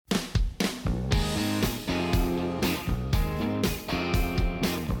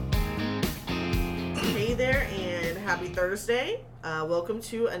Happy Thursday. Welcome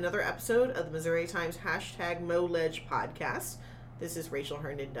to another episode of the Missouri Times #MoLedge podcast. This is Rachel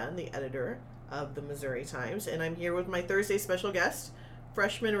Herndon-Dunn, the editor of the Missouri Times, and I'm here with my Thursday special guest,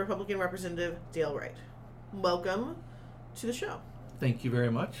 freshman Republican Representative Dale Wright. Welcome to the show. Thank you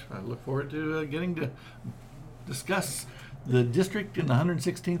very much. I look forward to getting to discuss the district in the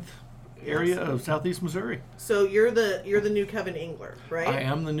 116th area of Southeast Missouri. So you're the new Kevin Engler, right? I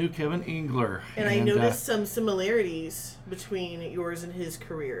am the new Kevin Engler. And I noticed some similarities between yours and his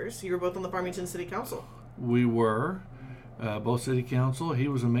careers. You were both on the Farmington City Council. We were both city council. He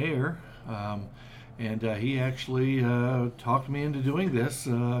was a mayor, and he actually talked me into doing this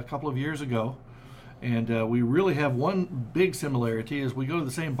a couple of years ago. And we really have one big similarity is we go to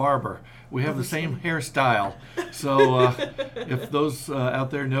the same barber. We have the same hairstyle. So if those out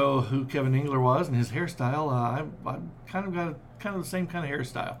there know who Kevin Engler was and his hairstyle, I've kind of got the same kind of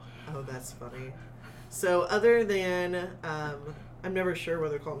hairstyle. Oh, that's funny. So other than, I'm never sure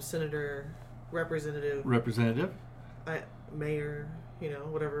whether to call him senator, representative, mayor,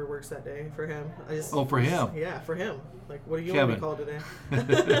 whatever works that day for him. For him. Yeah, for him. Like, what do you Kevin. want to be called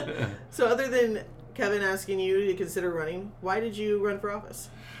today? So other than Kevin asking you to consider running, why did you run for office?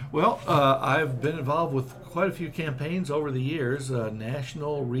 Well, I've been involved with quite a few campaigns over the years,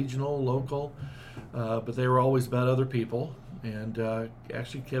 national, regional, local, but they were always about other people. And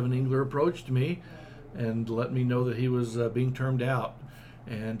actually, Kevin Engler approached me and let me know that he was being termed out,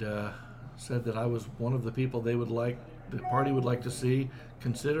 and said that I was one of the people the party would like to see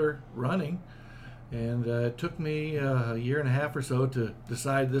consider running. And it took me a year and a half or so to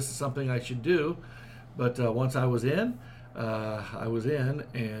decide this is something I should do. But once I was in,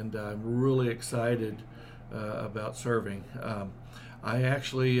 and I'm really excited about serving. I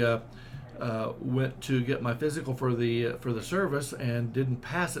actually went to get my physical for the service and didn't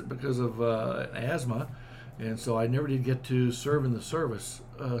pass it because of asthma, and so I never did get to serve in the service.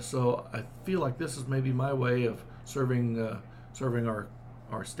 So I feel like this is maybe my way of serving our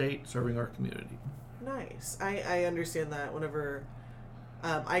state, serving our community. Nice. I understand that whenever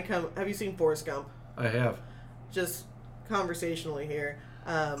I come. Have you seen Forrest Gump? I have. Just conversationally here.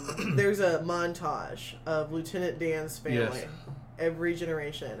 There's a montage of Lieutenant Dan's family, Yes. Every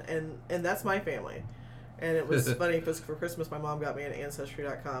generation, and that's my family. And it was funny because for Christmas my mom got me an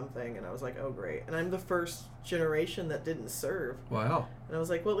Ancestry.com thing, and I was like, oh great. And I'm the first generation that didn't serve. Wow. And I was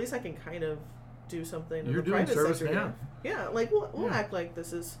like, well, at least I can kind of do something. You're in the doing private service sector now. Yeah, like we'll act like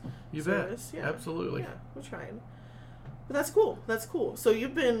this is You service. bet. Yeah. Absolutely. Yeah, we're trying. But that's cool. That's cool. So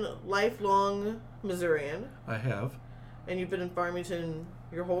you've been lifelong Missourian. I have. And you've been in Farmington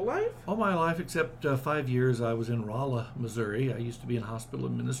your whole life? All my life except 5 years I was in Rolla, Missouri. I used to be in hospital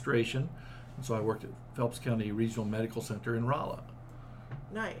administration, and so I worked at Phelps County Regional Medical Center in Rolla.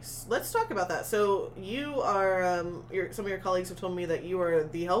 Nice. Let's talk about that. So you are, some of your colleagues have told me that you are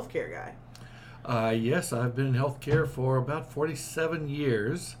the healthcare guy. Yes, I've been in healthcare for about 47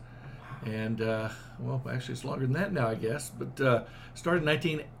 years. And, well, actually it's longer than that now, I guess. But started in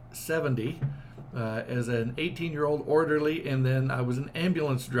 1970 as an 18-year-old orderly, and then I was an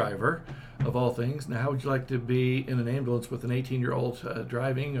ambulance driver, of all things. Now, how would you like to be in an ambulance with an 18-year-old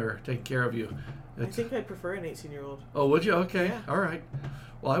driving or taking care of you? I think I'd prefer an 18-year-old. Oh, would you? Okay. Yeah. All right.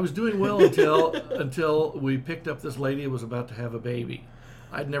 Well, I was doing well until we picked up this lady who was about to have a baby.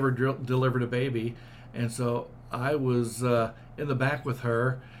 I'd never delivered a baby, and so I was in the back with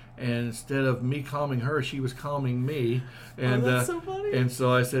her, and instead of me calming her, she was calming me. And that's so funny. And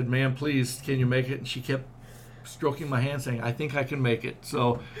so I said, "Ma'am, please, can you make it?" And she kept stroking my hand, saying, "I think I can make it."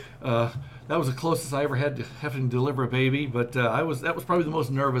 So that was the closest I ever had to having to deliver a baby, but that was probably the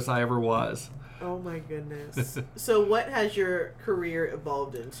most nervous I ever was. Oh my goodness. So what has your career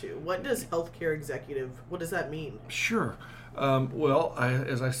evolved into? What does healthcare executive, what does that mean? Sure. Well,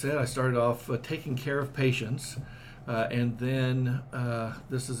 as I said, I started off taking care of patients, and then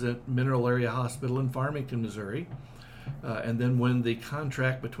this is at Mineral Area Hospital in Farmington, Missouri. And then when the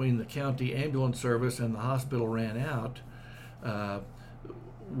contract between the county ambulance service and the hospital ran out,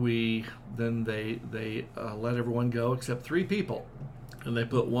 they let everyone go except 3 people. And they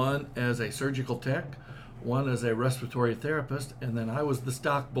put one as a surgical tech, one as a respiratory therapist, and then I was the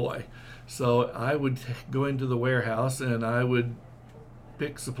stock boy. So I would go into the warehouse and I would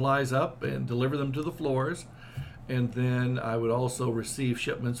pick supplies up and deliver them to the floors. And then I would also receive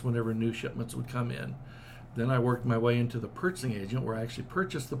shipments whenever new shipments would come in. Then I worked my way into the purchasing agent where I actually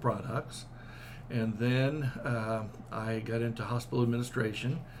purchased the products. And then I got into hospital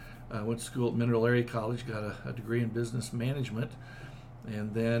administration. I went to school at Mineral Area College, got a degree in business management.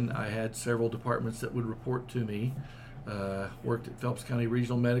 And then I had several departments that would report to me. Worked at Phelps County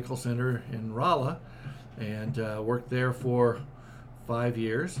Regional Medical Center in Rolla, and worked there for 5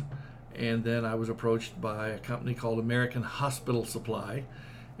 years. And then I was approached by a company called American Hospital Supply,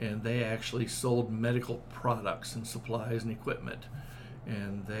 and they actually sold medical products and supplies and equipment.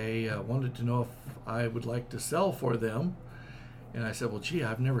 And they wanted to know if I would like to sell for them. And I said, well, gee,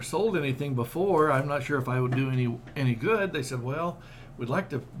 I've never sold anything before. I'm not sure if I would do any good. They said, well, we'd like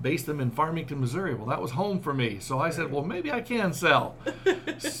to base them in Farmington, Missouri. Well, that was home for me. So I said, well, maybe I can sell.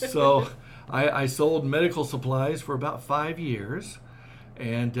 So I sold medical supplies for about 5 years.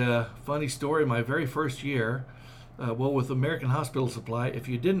 And funny story, my very first year, with American Hospital Supply, if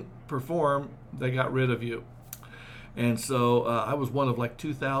you didn't perform, they got rid of you. And so I was one of like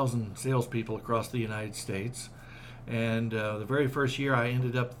 2,000 salespeople across the United States. And the very first year, I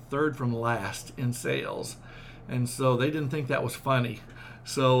ended up third from last in sales. And so they didn't think that was funny.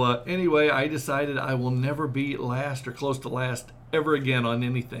 So anyway, I decided I will never be last or close to last ever again on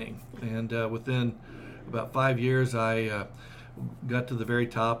anything. And within about 5 years, I got to the very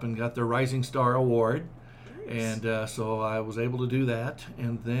top and got the Rising Star Award. Nice. And so I was able to do that.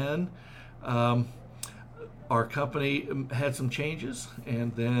 And then our company had some changes,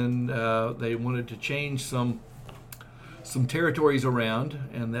 and then they wanted to change some territories around,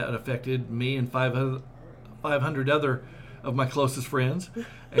 and that affected me and 500 other of my closest friends.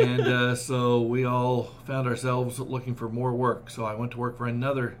 And so we all found ourselves looking for more work. So I went to work for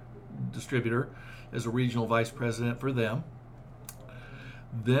another distributor as a regional vice president for them.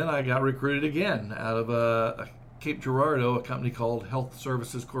 Then I got recruited again out of Cape Girardeau, a company called Health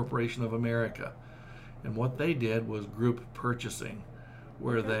Services Corporation of America. And what they did was group purchasing,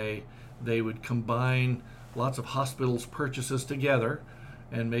 where they would combine lots of hospitals' purchases together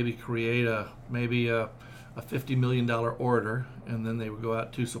and maybe create a $50 million order, and then they would go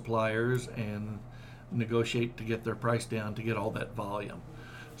out to suppliers and negotiate to get their price down to get all that volume.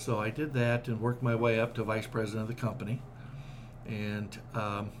 So I did that and worked my way up to vice president of the company. And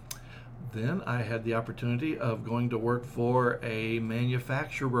then I had the opportunity of going to work for a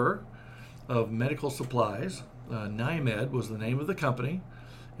manufacturer of medical supplies. NIMED was the name of the company,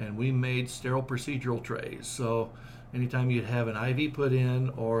 and we made sterile procedural trays. So anytime you'd have an IV put in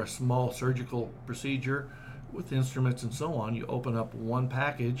or a small surgical procedure with instruments and so on, you open up one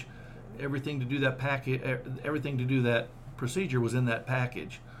package. Everything to do that procedure was in that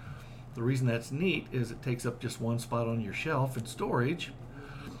package. The reason that's neat is it takes up just one spot on your shelf in storage,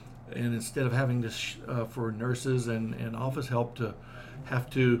 and instead of having to for nurses and office help to have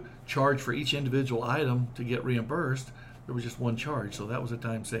to charge for each individual item to get reimbursed, there was just one charge. So that was a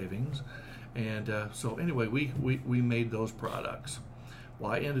time savings. And so anyway, we made those products.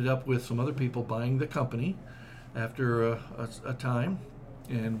 Well, I ended up with some other people buying the company after a time,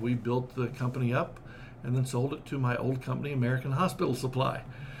 and we built the company up and then sold it to my old company, American Hospital Supply.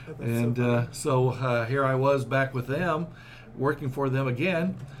 Oh, and so here I was back with them, working for them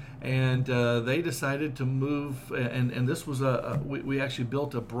again, and they decided to move, and this was we actually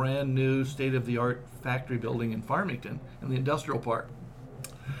built a brand new state-of-the-art factory building in Farmington in the industrial park.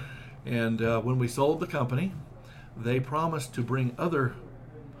 And when we sold the company, they promised to bring other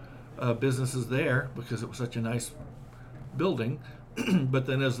businesses there because it was such a nice building. But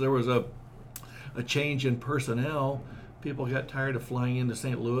then as there was a change in personnel, people got tired of flying into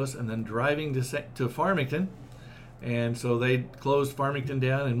St. Louis and then driving to Farmington. And so they closed Farmington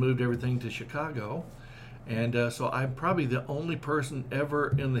down and moved everything to Chicago. And so I'm probably the only person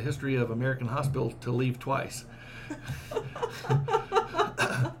ever in the history of American Hospital to leave twice.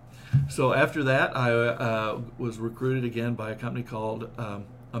 So after that, I was recruited again by a company called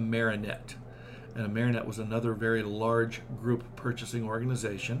Amerinet. And Amerinet was another very large group purchasing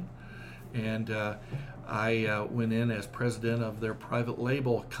organization. And I went in as president of their private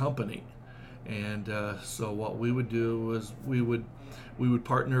label company. And so what we would do was we would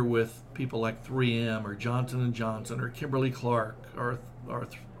partner with people like 3M or Johnson & Johnson or Kimberly-Clark or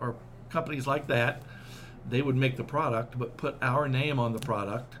companies like that. They would make the product but put our name on the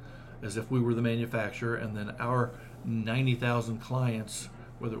product as if we were the manufacturer, and then our 90,000 clients,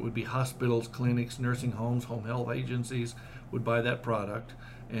 whether it would be hospitals, clinics, nursing homes, home health agencies, would buy that product,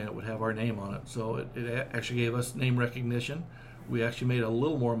 and it would have our name on it. So it actually gave us name recognition. We actually made a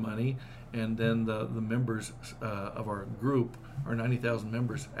little more money, and then the members of our group, our 90,000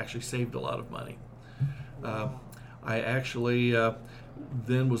 members, actually saved a lot of money. I actually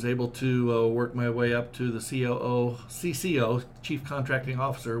then was able to work my way up to the CCO, Chief Contracting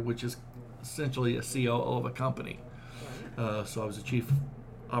Officer, which is essentially a COO of a company. So I was the chief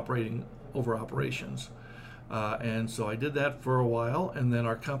over operations. And so I did that for a while, and then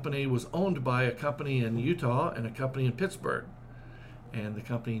our company was owned by a company in Utah and a company in Pittsburgh. and the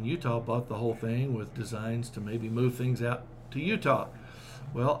company in Utah bought the whole thing with designs to maybe move things out to Utah.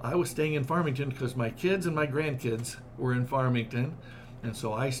 Well, I was staying in Farmington because my kids and my grandkids were in Farmington, and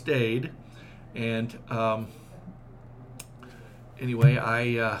so I stayed. And anyway,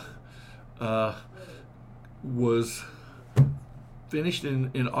 I was finished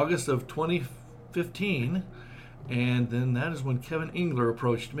in August of 2015, and then that is when Kevin Engler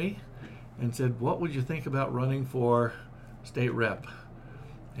approached me and said, "What would you think about running for state rep?"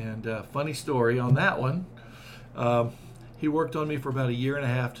 And funny story on that one. He worked on me for about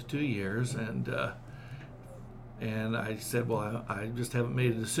 1.5 to 2 years, and I said, "Well, I just haven't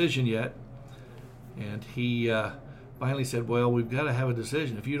made a decision yet." And he finally said, "Well, we've got to have a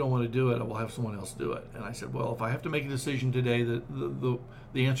decision. If you don't want to do it, I will have someone else do it." And I said, "Well, if I have to make a decision today, the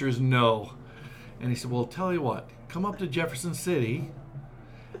answer is no." And he said, "Well, tell you what, come up to Jefferson City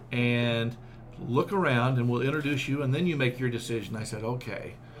and look around, and we'll introduce you, and then you make your decision." I said,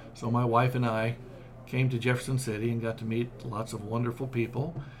 "Okay." So my wife and I came to Jefferson City and got to meet lots of wonderful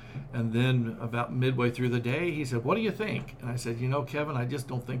people. And then about midway through the day, he said, "What do you think?" And I said, "You know, Kevin, I just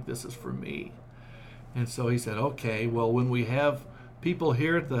don't think this is for me." And so he said, "Okay, well, when we have people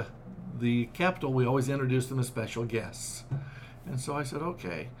here at the Capitol, we always introduce them as special guests." And so I said,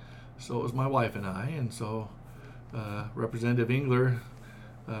 "Okay." So it was my wife and I, and so Representative Engler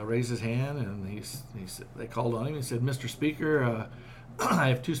raised his hand, and he said, they called on him and said, "Mr. Speaker, I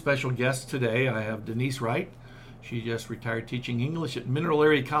have 2 special guests today. I have Denise Wright. She just retired teaching English at Mineral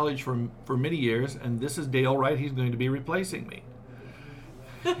Area College for many years, and this is Dale Wright. He's going to be replacing me."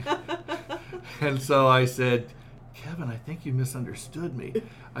 And so I said, "Kevin, I think you misunderstood me."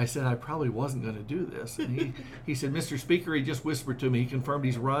 I said, "I probably wasn't going to do this." And he said, "Mr. Speaker, he just whispered to me. He confirmed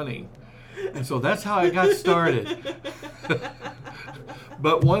he's running." And so that's how I got started.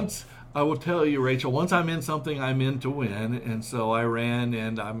 But once, I will tell you, Rachel, once I'm in something, I'm in to win. And so I ran,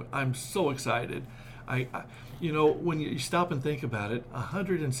 and I'm so excited. I when you stop and think about it,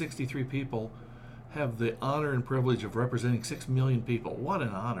 163 people have the honor and privilege of representing 6 million people. What an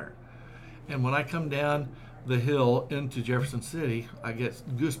honor. And when I come down the hill into Jefferson City, I get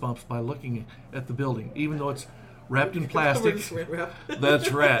goosebumps by looking at the building, even though it's wrapped in plastic.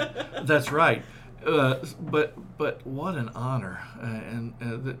 That's right. That's right. But what an honor, and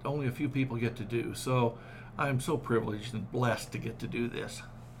that only a few people get to do. So I'm so privileged and blessed to get to do this.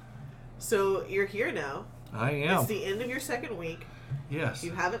 So you're here now. I am. It's the end of your second week. Yes.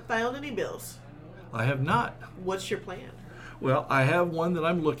 You haven't filed any bills. I have not. What's your plan? Well, I have one that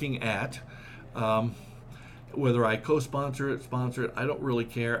I'm looking at. Whether I co-sponsor it, sponsor it, I don't really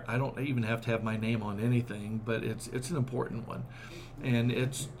care. I don't even have to have my name on anything, but it's an important one. And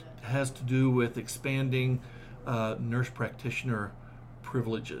it has to do with expanding nurse practitioner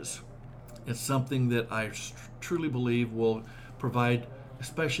privileges. It's something that I truly believe will provide,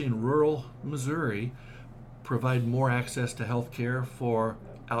 especially in rural Missouri, provide more access to health care for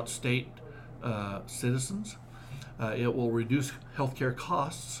outstate citizens. It will reduce healthcare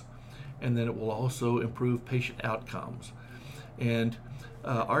costs, and then it will also improve patient outcomes. And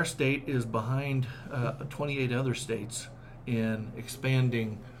our state is behind 28 other states in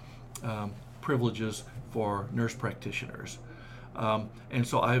expanding privileges for nurse practitioners. And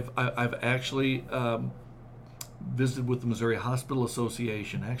so I've actually visited with the Missouri Hospital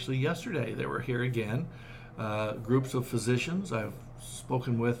Association. Actually, yesterday they were here again. Groups of physicians. I've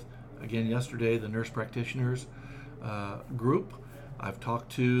spoken with, again yesterday, the nurse practitioners group. I've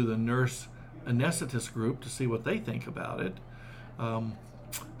talked to the nurse anesthetist group to see what they think about it.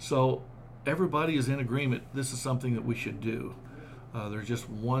 So everybody is in agreement this is something that we should do. There's just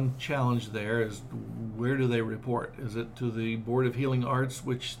one challenge there, is where do they report? Is it to the Board of Healing Arts,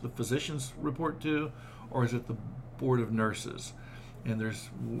 which the physicians report to, or is it the Board of Nurses? And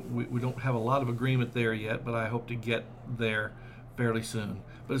we don't have a lot of agreement there yet, but I hope to get there fairly soon.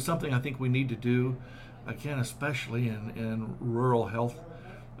 But it's something I think we need to do, again, especially in rural health,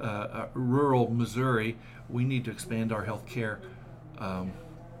 rural Missouri. We need to expand our health care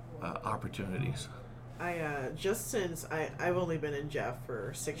opportunities. I've only been in Jeff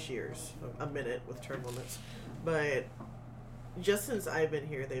for 6 years, a minute with term limits, but just since I've been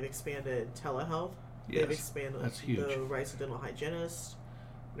here, they've expanded telehealth. Yes, they've expanded that's huge. The rights of dental hygienist,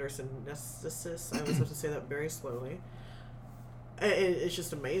 nurse anesthetist. I always have to say that very slowly. It's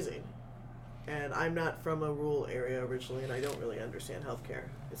just amazing. And I'm not from a rural area originally, and I don't really understand healthcare.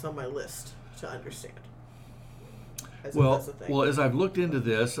 It's on my list to understand. Well, as I've looked into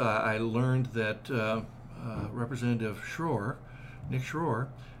this, I learned that Representative Nick Schroer,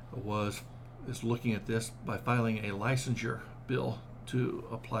 is looking at this by filing a licensure bill to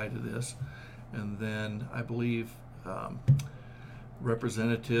apply to this. And then I believe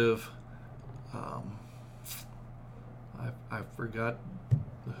Representative, I forgot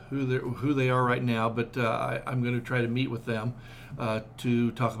who they are right now, but I'm going to try to meet with them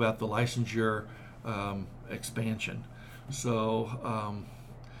to talk about the licensure expansion. So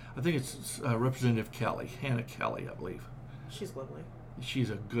I think it's Representative Kelly, Hannah Kelly, I believe. She's lovely. She's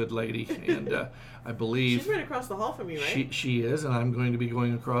a good lady, and I believe she's right across the hall from you, right? She is, and I'm going to be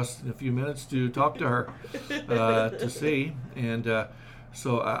going across in a few minutes to talk to her to see. And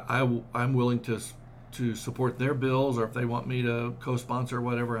so I'm willing to support their bills, or if they want me to co-sponsor or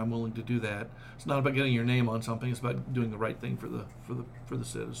whatever, I'm willing to do that. It's not about getting your name on something; it's about doing the right thing for the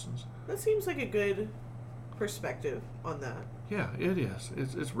citizens. That seems like a good perspective on that. Yeah, it is.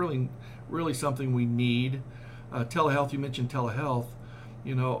 It's really something we need. Telehealth. You mentioned telehealth.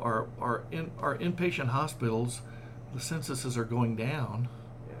 You know, our inpatient hospitals, the censuses are going down,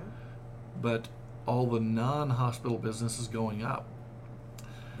 yeah, but all the non-hospital business is going up.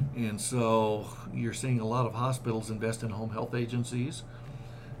 And so you're seeing a lot of hospitals invest in home health agencies.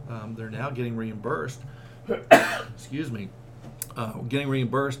 They're now getting reimbursed. Excuse me, getting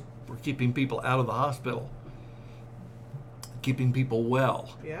reimbursed for keeping people out of the hospital, keeping people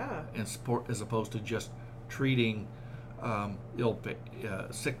well, yeah, and support as opposed to just treating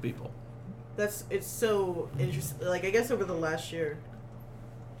sick people. It's so interesting. Like, I guess over the last year.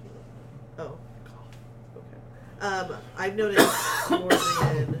 Oh, okay. I've noticed more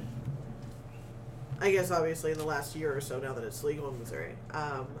than, I guess, obviously in the last year or so, now that it's legal in Missouri.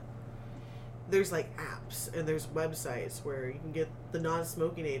 There's like apps and there's websites where you can get the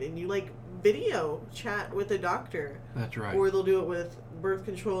non-smoking aid, and you like video chat with a doctor. That's right. Or they'll do it with birth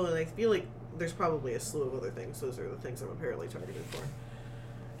control, and I feel like there's probably a slew of other things. Those are the things I'm apparently targeted for,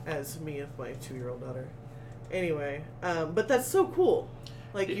 as me and my 2-year-old daughter. Anyway, but that's so cool.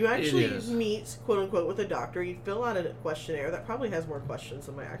 Like, you actually meet, quote unquote, with a doctor. You fill out a questionnaire that probably has more questions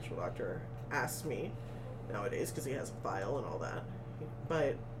than my actual doctor asks me nowadays, because he has a file and all that.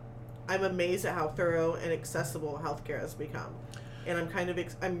 But I'm amazed at how thorough and accessible healthcare has become, and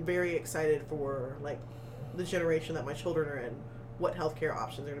I'm very excited for like the generation that my children are in. What healthcare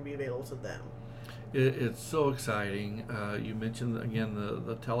options are going to be available to them? It's so exciting. You mentioned again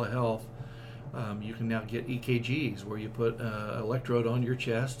the telehealth. You can now get EKGs where you put an electrode on your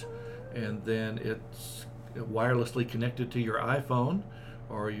chest, and then it's wirelessly connected to your iPhone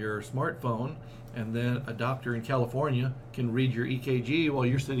or your smartphone, and then a doctor in California can read your EKG while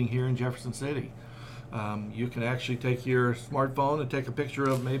you're sitting here in Jefferson City. You can actually take your smartphone and take a picture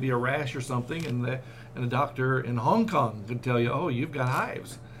of maybe a rash or something, and a doctor in Hong Kong can tell you, oh, you've got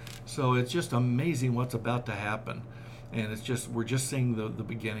hives. So it's just amazing what's about to happen, and we're just seeing the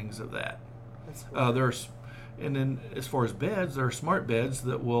beginnings of that. And then as far as beds, there are smart beds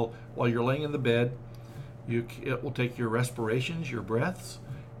that will, while you're laying in the bed, it will take your respirations, your breaths.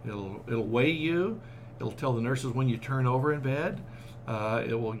 It'll weigh you. It'll tell the nurses when you turn over in bed.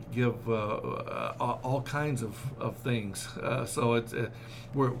 It will give all kinds of things. So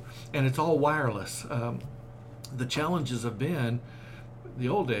it's all wireless. The challenges have been, the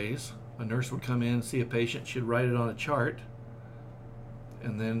old days, a nurse would come in, see a patient, she'd write it on a chart,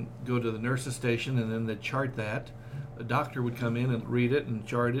 and then go to the nurse's station, and then they'd chart that. The doctor would come in and read it and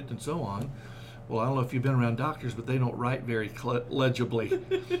chart it and so on. Well, I don't know if you've been around doctors, but they don't write very legibly.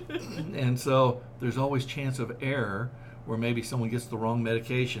 And so there's always chance of error, where maybe someone gets the wrong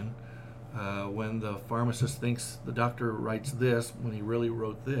medication when the pharmacist thinks the doctor writes this when he really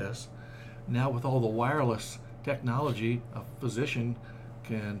wrote this. Now with all the wireless technology, a physician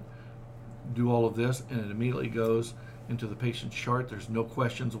can do all of this, and it immediately goes into the patient's chart. There's no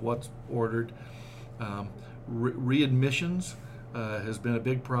questions of what's ordered. Readmissions has been a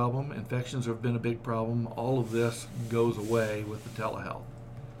big problem. Infections have been a big problem. All of this goes away with the telehealth.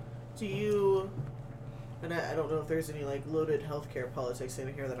 And I don't know if there's any like loaded healthcare politics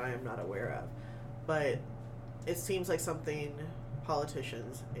in here that I am not aware of, but it seems like something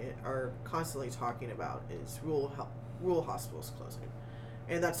politicians are constantly talking about is rural hospitals closing,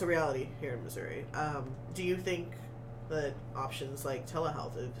 and that's a reality here in Missouri. Do you think that options like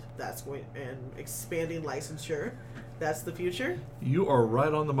telehealth, if that's going, and expanding licensure, that's the future? You are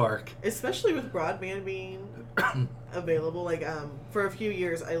right on the mark. Especially with broadband being available. Like, for a few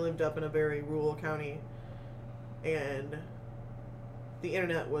years, I lived up in a very rural county, and the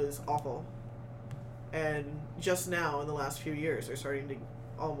internet was awful. And just now, in the last few years, they're starting to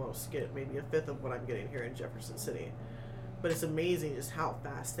almost get maybe a fifth of what I'm getting here in Jefferson City. But it's amazing just how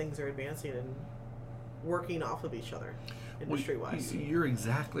fast things are advancing and working off of each other, industry-wise. Well, you're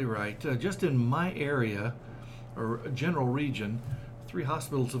exactly right. Just in my area, or general region, 3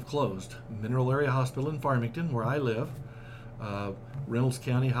 hospitals have closed. Mineral Area Hospital in Farmington, where I live, Reynolds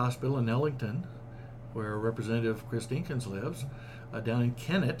County Hospital in Ellington, where Representative Chris Dinkins lives, down in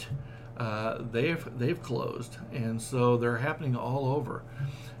Kennett, they've closed, and so they're happening all over.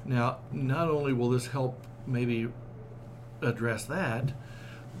 Now, not only will this help maybe address that,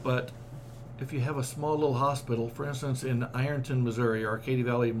 but if you have a small little hospital, for instance, in Ironton, Missouri, or Arcadia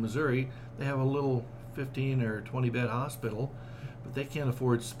Valley, Missouri, they have a little 15 or 20 bed hospital, but they can't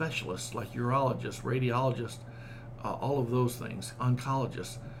afford specialists like urologists, radiologists, all of those things,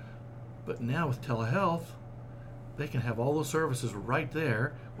 oncologists. But now with telehealth, they can have all those services right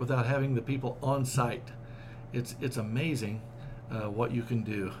there without having the people on site. It's amazing what you can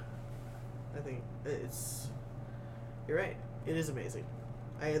do. I think you're right. It is amazing.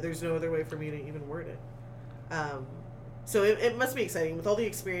 There's no other way for me to even word it. So it must be exciting with all the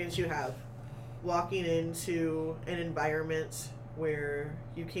experience you have, walking into an environment where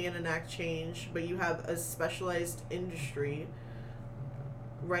you can enact change, but you have a specialized industry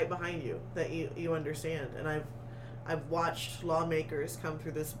right behind you that you understand. And I've watched lawmakers come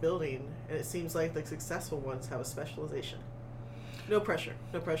through this building, and it seems like the successful ones have a specialization. No pressure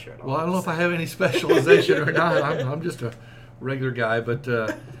at all. Well, I don't know if I have any specialization or not. I'm just a regular guy, but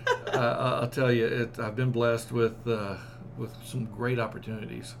I'll tell you, I've been blessed with some great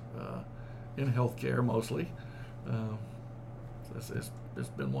opportunities in healthcare mostly. It's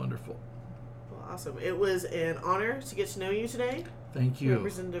been wonderful. Well, awesome. It was an honor to get to know you today. Thank you.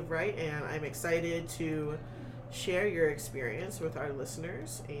 Representative Wright, and I'm excited to share your experience with our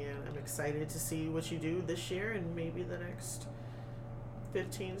listeners, and I'm excited to see what you do this year and maybe the next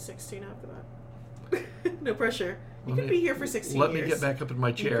 15, 16 after that. No pressure. You could be here for 16 years. Let me get back up in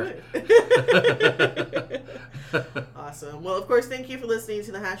my chair. Awesome. Well, of course, thank you for listening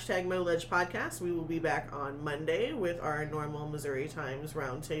to the #MoLedge podcast. We will be back on Monday with our normal Missouri Times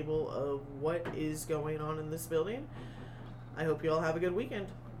roundtable of what is going on in this building. I hope you all have a good weekend.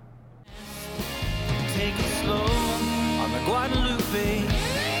 Take it slow on the Guadalupe.